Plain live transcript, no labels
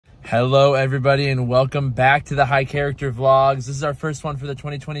Hello everybody and welcome back to the High Character Vlogs. This is our first one for the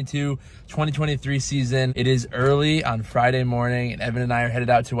 2022-2023 season. It is early on Friday morning and Evin and I are headed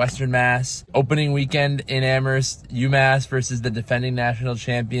out to Western Mass. Opening weekend in Amherst, UMass versus the defending national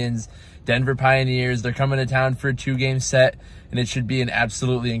champions, Denver Pioneers. They're coming to town for a 2-game set and it should be an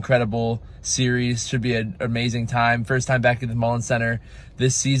absolutely incredible series. Should be an amazing time. First time back at the Mullins Center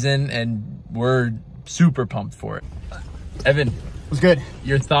this season and we're super pumped for it. Evin. It was good.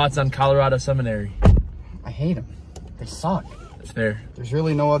 Your thoughts on Colorado Seminary? I hate them. They suck. That's fair. There's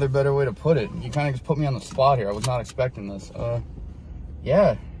really no other better way to put it. You kind of just put me on the spot here. I was not expecting this.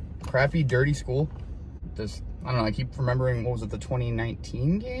 Yeah, crappy, dirty school. Just, I don't know, I keep remembering, what was it, the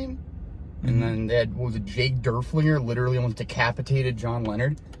 2019 game? And then they had, what was it, Jake Derflinger literally almost decapitated John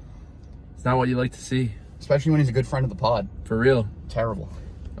Leonard. It's not what you like to see. Especially when he's a good friend of the pod. For real. Terrible.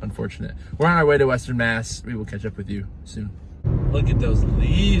 Unfortunate. We're on our way to Western Mass. We will catch up with you soon. Look at those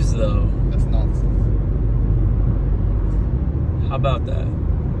leaves, though. That's nuts. How about that?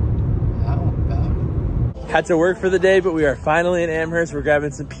 How about it? Had to work for the day, but we are finally in Amherst. We're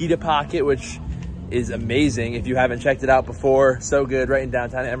grabbing some pita pocket, which is amazing. If you haven't checked it out before, so good, right in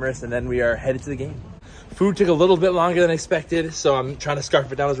downtown Amherst. And then we are headed to the game. Food took a little bit longer than expected, so I'm trying to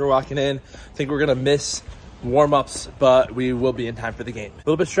scarf it down as we're walking in. I think we're gonna miss warm-ups, but we will be in time for the game. A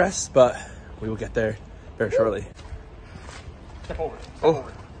little bit stressed, but we will get there very shortly. Step over.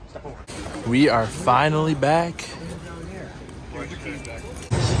 Step over. We are finally back. I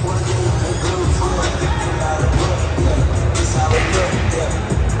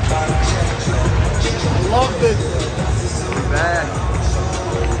love this. We're back.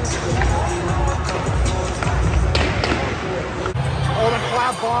 Oh, the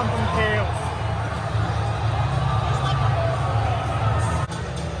clap bomb from Kale.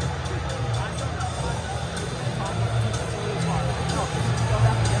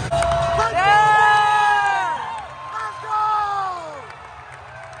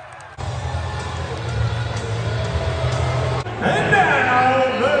 And now,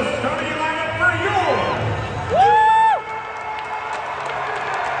 the starting lineup for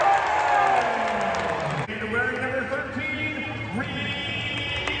your wearing number 13,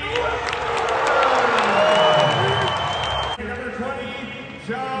 number 20,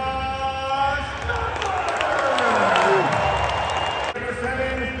 Josh number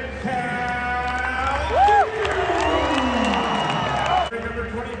 7, Cal number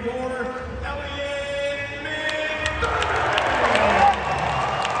 24,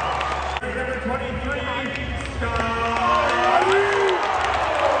 number 23, Scott.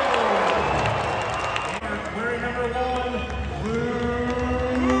 And wearing number 1, Lou.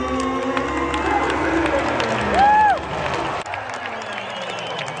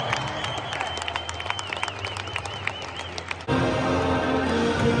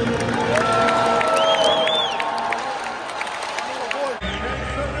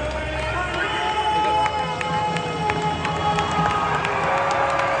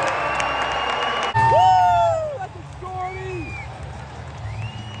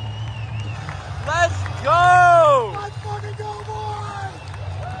 Let's go! Let's fucking go, boys!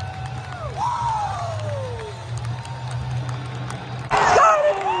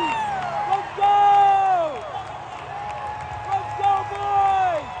 Let's go! Let's go,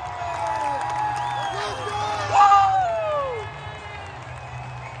 boys!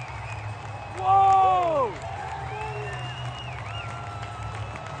 Whoa! Whoa!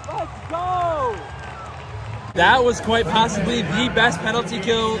 Let's go! That was quite possibly the best penalty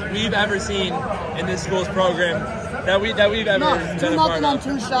kill we've ever seen in this school's program that we've ever been a part 2-0 on of.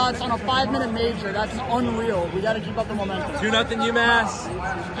 2 shots on a 5-minute major. That's unreal. We got to keep up the momentum. 2-0 UMass.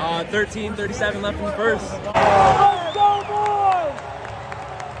 13:37 left in the first. Let's go, boys!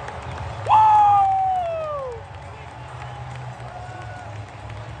 Woo!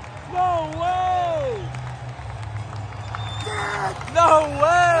 No way! No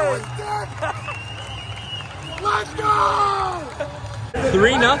way! Let's go!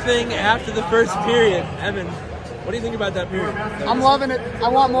 3-0 after the first period. Evin, what do you think about that period? I'm loving it. I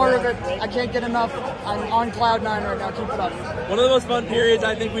want more of it. I can't get enough. I'm on cloud 9 right now. Keep it up. One of the most fun periods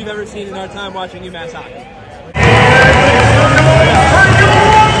I think we've ever seen in our time watching UMass hockey.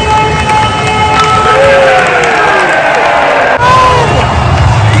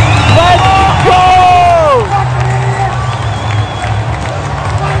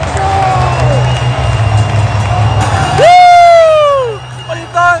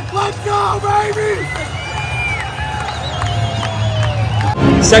 Let's go, baby!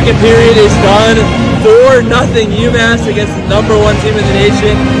 Second period is done. 4-0 UMass against the #1 team in the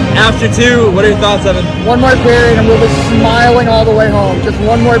nation. After 2, what are your thoughts, Evin? One more period and we'll be smiling all the way home. Just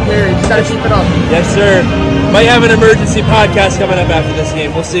one more period. Just gotta keep it up. Yes, sir. Might have an emergency podcast coming up after this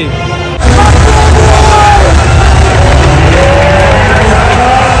game. We'll see.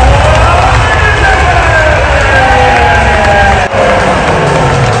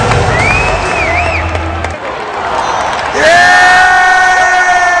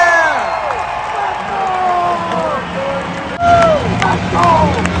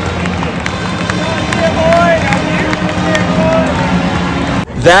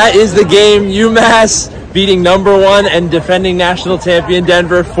 That is the game. UMass beating #1 and defending national champion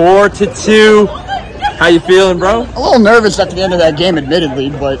Denver 4-2. How you feeling, bro? A little nervous at the end of that game, admittedly,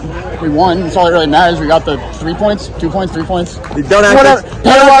 but we won. That's all that really matters. We got the 3 points, 2 points, 3 points. Don't act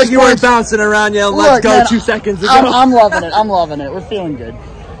like you weren't bouncing around yelling, "Let's go," man, 2 seconds ago. I'm loving it. I'm loving it. We're feeling good.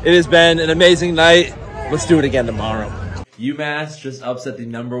 It has been an amazing night. Let's do it again tomorrow. UMass just upset the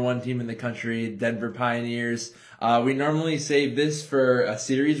 #1 team in the country, Denver Pioneers. We normally save this for a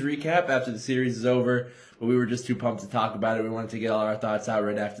series recap after the series is over, but we were just too pumped to talk about it. We wanted to get all our thoughts out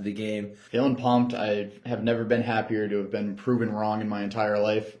right after the game. Feeling pumped. I have never been happier to have been proven wrong in my entire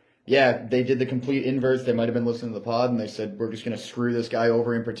life. Yeah, they did the complete inverse. They might have been listening to the pod, and they said, we're just going to screw this guy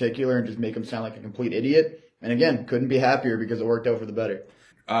over in particular and just make him sound like a complete idiot. And again, couldn't be happier because it worked out for the better.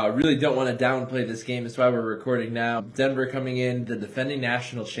 Really don't want to downplay this game. That's why we're recording now. Denver coming in, the defending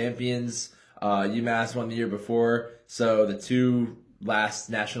national champions. UMass won the year before, so the 2 last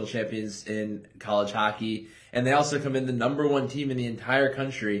national champions in college hockey. And they also come in the #1 team in the entire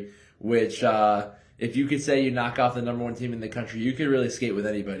country, which if you could say you knock off the #1 team in the country, you could really skate with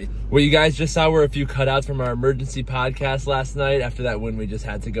anybody. What you guys just saw were a few cutouts from our emergency podcast last night. After that win, we just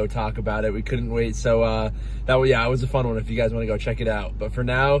had to go talk about it. We couldn't wait. So it was a fun one if you guys want to go check it out. But for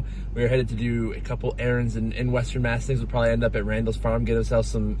now, we're headed to do a couple errands in Western Mass. Things will probably end up at Randall's Farm, get ourselves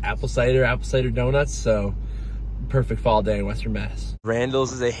some apple cider donuts. So perfect fall day in Western Mass.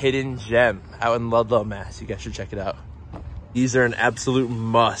 Randall's is a hidden gem out in Ludlow, Mass. You guys should check it out. These are an absolute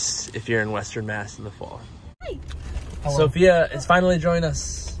must if you're in Western Mass in the fall. Hi. Sophia is finally joining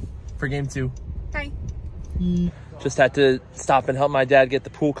us for game 2. Hi. Just had to stop and help my dad get the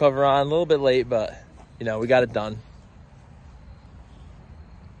pool cover on. A little bit late, but, you know, we got it done.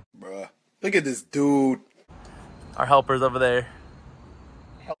 Bruh, look at this dude. Our helper's over there.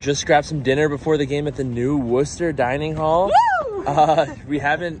 Just grabbed some dinner before the game at the new Worcester Dining Hall. Woo! We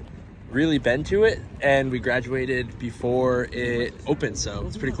haven't really been to it, and we graduated before it opened, so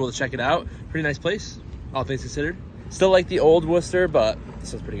it's pretty cool to check it out. Pretty nice place, all things considered. Still like the old Worcester, but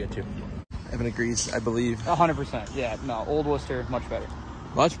this one's pretty good too. Evan agrees, I believe. 100%. Yeah, no, old Worcester, much better.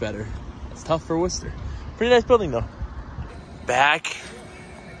 Much better. It's tough for Worcester. Pretty nice building though. Back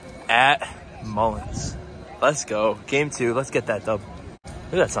at Mullins. Let's go. Game 2, let's get that dub.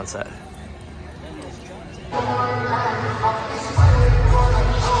 Look at that sunset.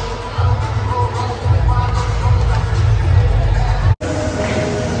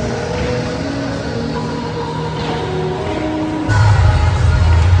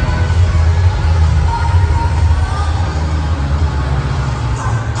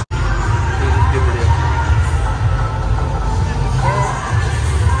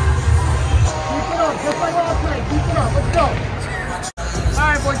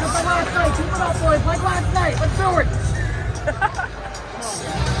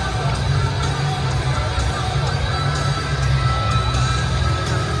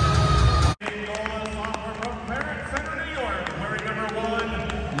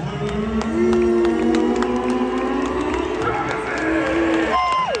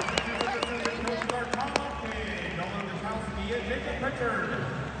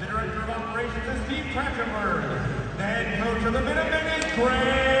 The Director of Operations is Steve Trachtenberg. The head coach of the Minutemen is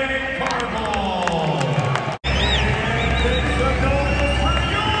Greg Carville. And it's the Nolan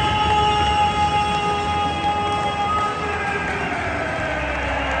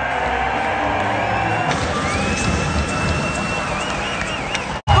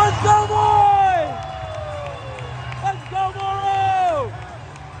Let's go, boys! Let's go, Moro!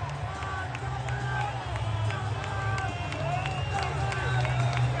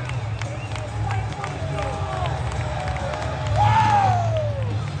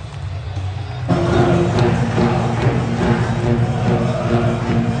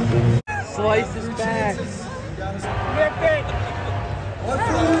 Slice is back.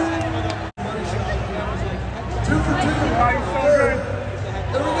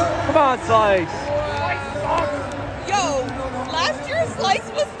 Come on, Slice. Yo, last year's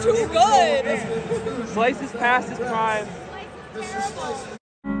Slice was too good. Slice is past his prime.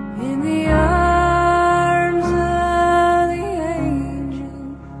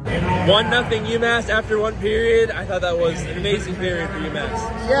 1-0 UMass after one period. I thought that was an amazing period for UMass.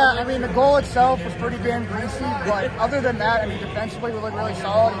 Yeah, I mean, the goal itself was pretty damn greasy, but other than that, I mean, defensively we look really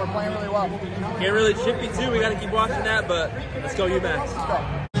solid and we're playing really well. Getting really chippy too. We got to keep watching that, but let's go UMass. Let's go.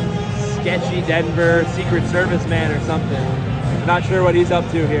 Sketchy Denver Secret Service man or something. Not sure what he's up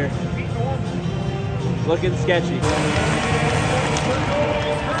to here. Looking sketchy.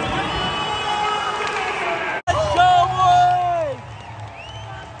 Let's go, boys!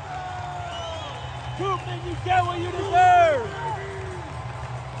 Koopman, you get what you deserve!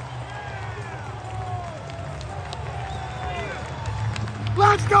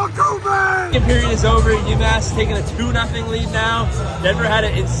 Let's go, Koopman! Second period is over. UMass taking a 2-0 lead now. Denver had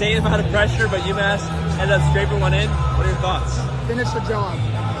an insane amount of pressure, but UMass ended up scraping one in. What are your thoughts? Finish the job.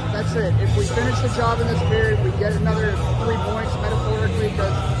 That's it. If we finish the job in this period, we get another 3 points metaphorically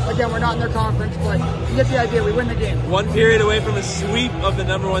because, again, we're not in their conference, but you get the idea. We win the game. One period away from a sweep of the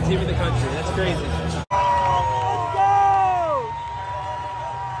 #1 team in the country. That's crazy.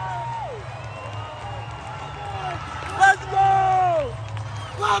 Let's go!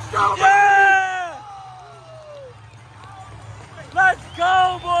 Let's go, Yeah! Let's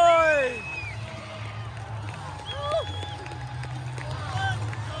go, boys!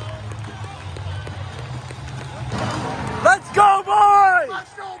 Let's go, boys!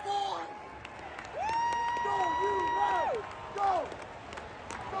 Let's go, boys! Go, you, man! Go!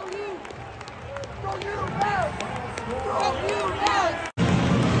 Go, you! Go, you, man! Go, you, man!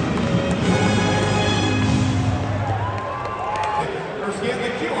 Or scan the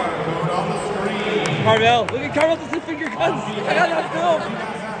QR code on the screen. Carmel, look at Carmel with his finger guns. I got that film.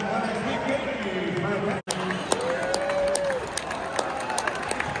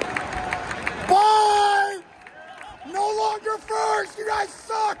 Bye! No longer first! You guys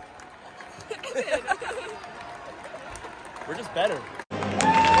suck! We're just better.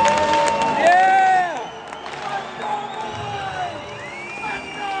 Yeah!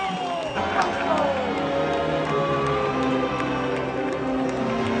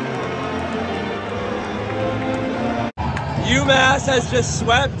 UMass has just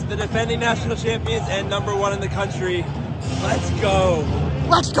swept the defending national champions and #1 in the country. Let's go.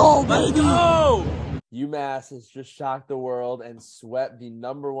 Let's go, Let's baby! go. UMass has just shocked the world and swept the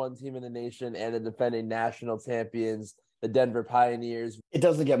 #1 team in the nation and the defending national champions, the Denver Pioneers. It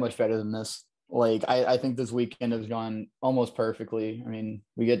doesn't get much better than this. Like, I think this weekend has gone almost perfectly. I mean,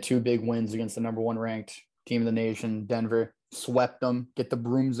 we get 2 big wins against the #1 ranked team in the nation, Denver. Swept them, get the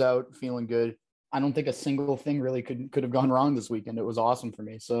brooms out, feeling good. I don't think a single thing really could have gone wrong this weekend. It was awesome for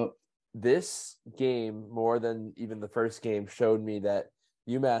me. So This game, more than even the first game, showed me that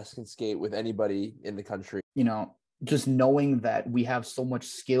UMass can skate with anybody in the country. you know, just knowing that we have so much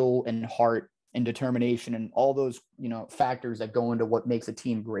skill and heart and determination and all those, factors that go into what makes a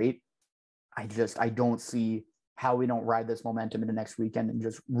team great. I don't see how we don't ride this momentum into next weekend and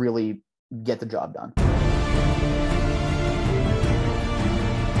just really get the job done.